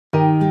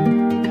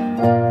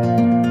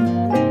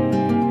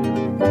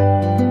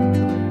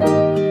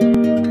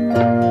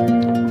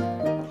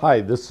Hi,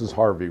 this is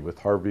Harvey with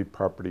Harvey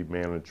Property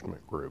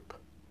Management Group.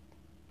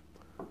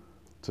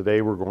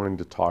 Today we're going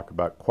to talk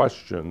about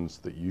questions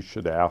that you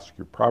should ask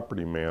your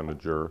property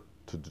manager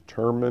to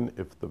determine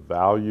if the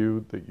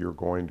value that you're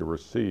going to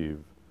receive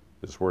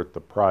is worth the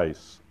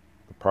price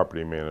the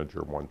property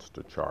manager wants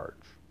to charge.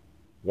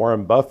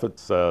 Warren Buffett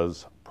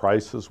says,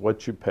 price is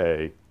what you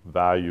pay,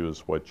 value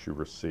is what you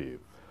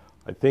receive.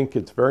 I think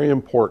it's very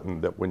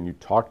important that when you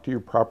talk to your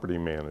property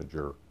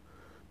manager,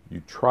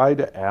 you try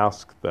to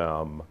ask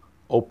them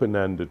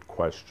open-ended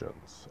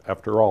questions.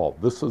 After all,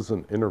 this is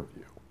an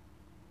interview.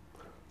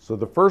 So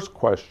the first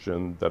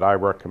question that I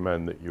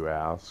recommend that you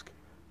ask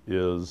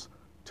is,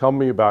 tell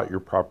me about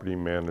your property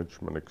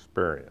management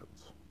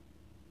experience.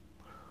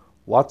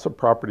 Lots of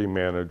property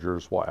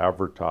managers will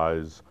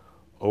advertise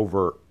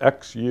over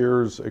X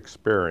years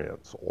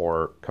experience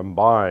or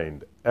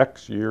combined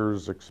X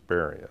years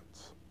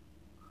experience.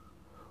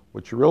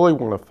 What you really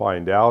want to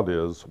find out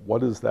is,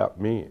 what does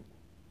that mean?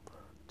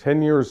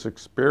 10 years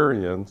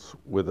experience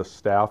with a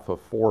staff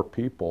of 4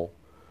 people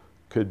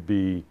could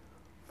be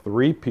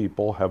 3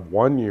 people have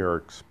 1 year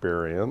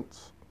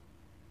experience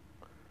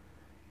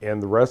and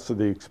the rest of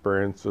the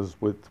experience is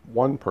with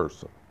 1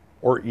 person.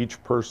 Or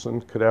each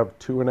person could have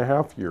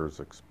 2.5 years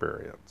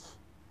experience.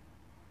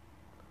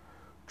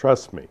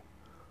 Trust me,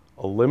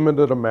 a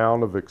limited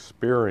amount of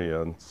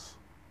experience,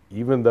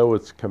 even though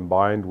it's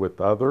combined with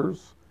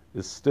others,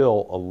 is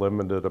still a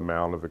limited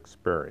amount of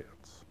experience.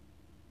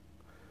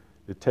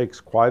 It takes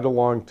quite a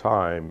long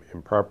time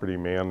in property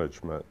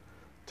management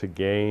to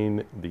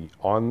gain the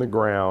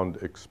on-the-ground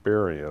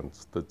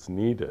experience that's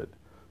needed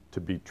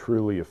to be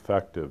truly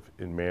effective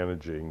in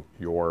managing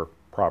your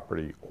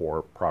property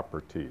or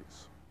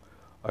properties.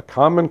 A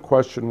common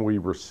question we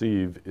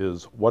receive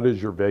is, what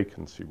is your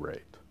vacancy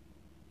rate?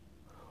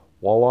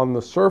 While on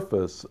the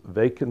surface,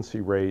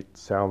 vacancy rate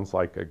sounds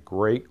like a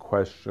great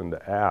question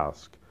to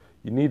ask,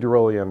 you need to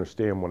really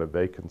understand what a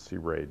vacancy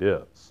rate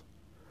is.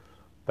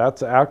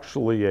 That's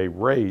actually a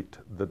rate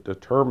that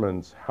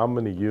determines how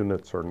many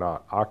units are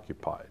not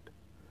occupied.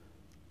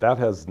 That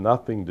has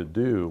nothing to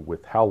do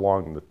with how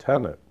long the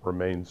tenant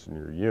remains in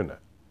your unit.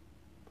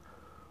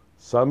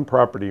 Some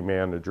property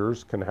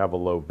managers can have a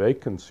low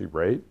vacancy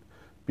rate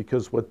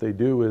because what they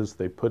do is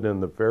they put in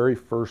the very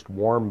first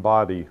warm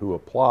body who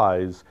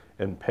applies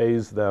and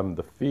pays them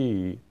the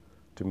fee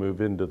to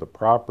move into the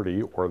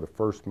property or the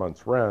first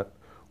month's rent,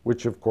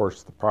 which of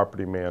course the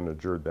property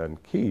manager then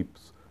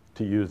keeps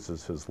to use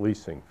as his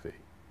leasing fee.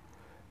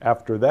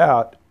 After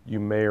that, you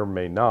may or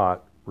may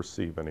not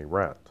receive any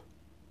rent.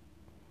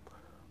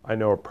 I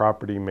know a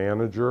property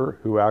manager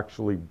who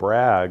actually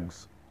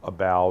brags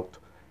about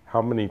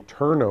how many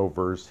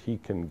turnovers he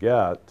can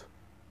get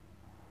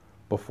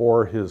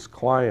before his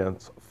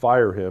clients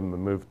fire him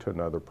and move to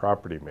another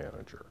property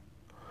manager.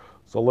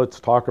 So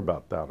let's talk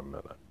about that a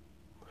minute.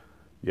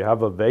 You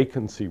have a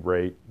vacancy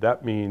rate.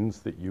 That means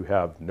that you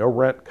have no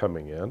rent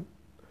coming in.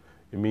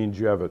 It means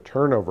you have a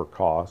turnover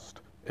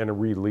cost and a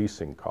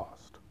releasing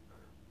cost.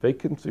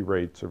 Vacancy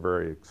rates are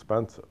very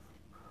expensive.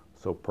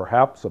 So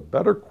perhaps a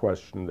better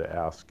question to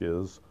ask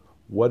is,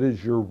 what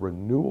is your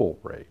renewal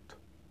rate?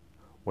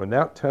 When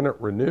that tenant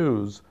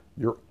renews,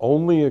 your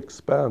only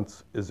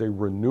expense is a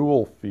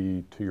renewal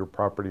fee to your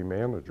property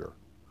manager.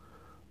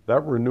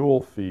 That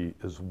renewal fee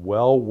is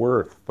well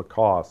worth the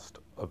cost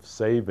of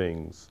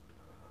savings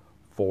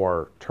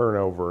for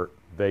turnover,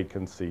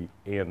 vacancy,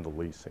 and the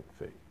leasing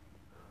fee.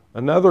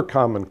 Another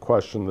common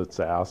question that's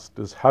asked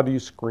is, how do you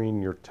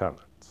screen your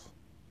tenants?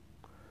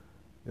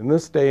 In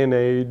this day and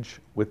age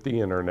with the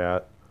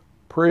internet,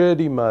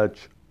 pretty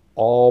much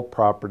all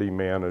property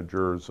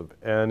managers of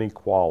any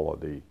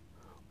quality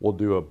will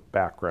do a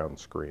background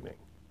screening.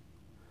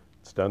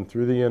 It's done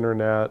through the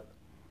internet.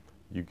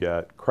 You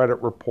get credit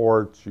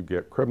reports, you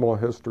get criminal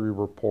history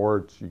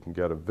reports, you can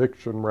get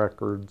eviction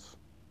records.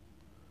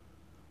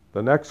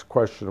 The next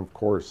question, of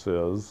course,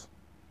 is,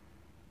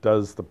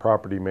 does the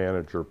property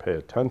manager pay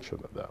attention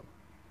to them?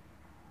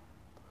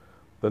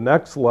 The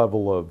next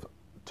level of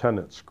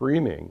tenant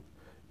screening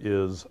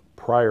is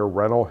prior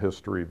rental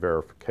history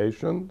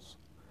verifications,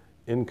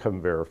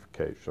 income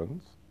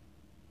verifications.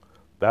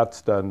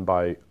 That's done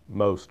by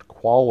most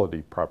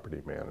quality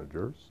property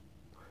managers.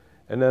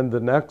 And then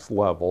the next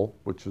level,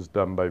 which is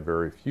done by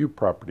very few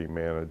property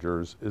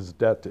managers, is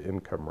debt to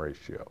income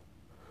ratio.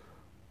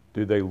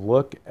 Do they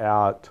look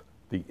at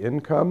the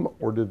income,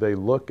 or do they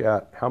look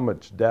at how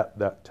much debt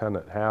that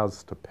tenant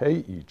has to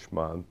pay each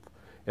month,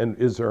 and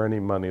is there any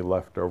money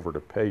left over to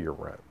pay your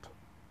rent?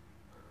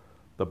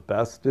 The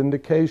best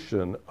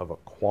indication of a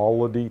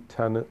quality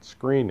tenant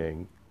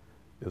screening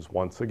is,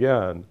 once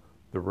again,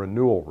 the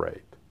renewal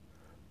rate.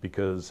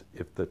 Because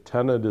if the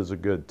tenant is a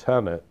good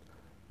tenant,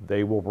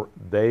 they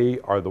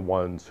are the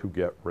ones who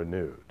get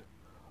renewed.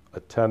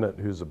 A tenant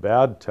who's a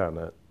bad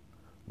tenant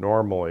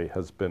normally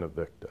has been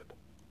evicted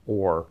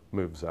or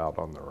moves out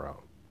on their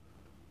own.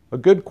 A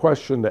good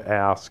question to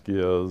ask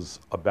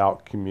is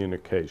about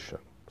communication.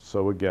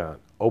 So again,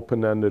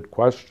 open-ended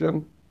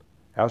question,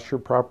 ask your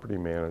property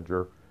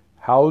manager,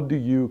 how do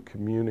you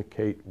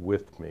communicate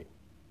with me?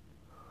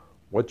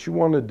 What you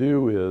want to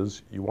do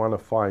is you want to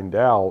find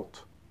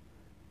out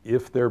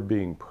if they're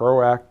being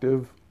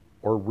proactive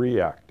or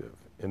reactive.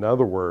 In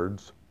other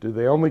words, do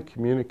they only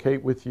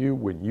communicate with you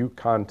when you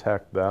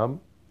contact them?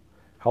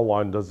 How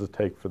long does it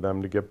take for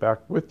them to get back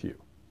with you?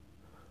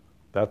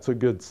 That's a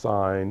good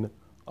sign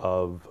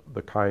of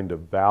the kind of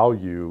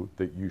value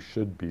that you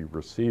should be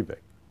receiving.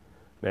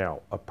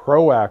 Now, a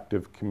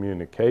proactive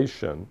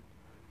communication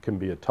can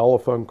be a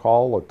telephone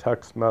call, a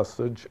text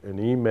message, an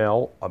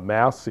email, a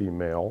mass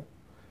email,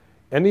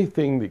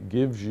 anything that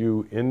gives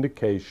you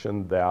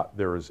indication that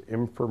there is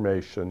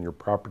information your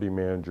property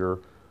manager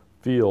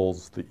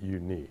feels that you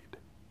need.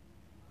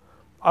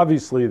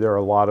 Obviously, there are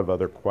a lot of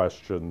other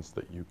questions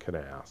that you can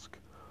ask.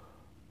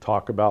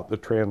 Talk about the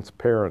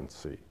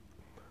transparency.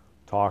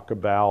 Talk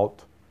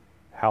about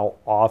how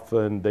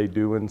often they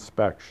do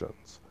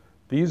inspections.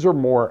 These are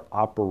more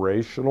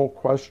operational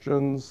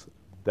questions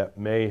that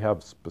may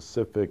have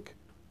specific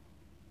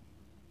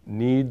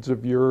needs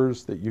of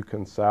yours that you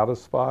can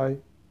satisfy.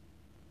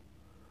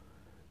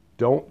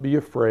 Don't be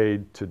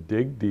afraid to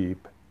dig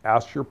deep.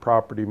 Ask your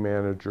property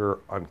manager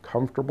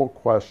uncomfortable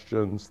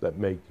questions that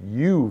make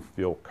you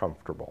feel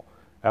comfortable.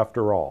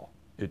 After all,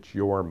 it's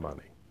your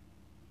money.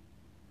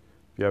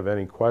 If you have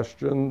any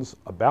questions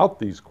about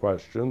these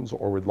questions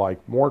or would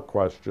like more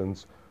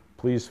questions,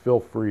 please feel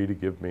free to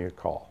give me a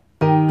call.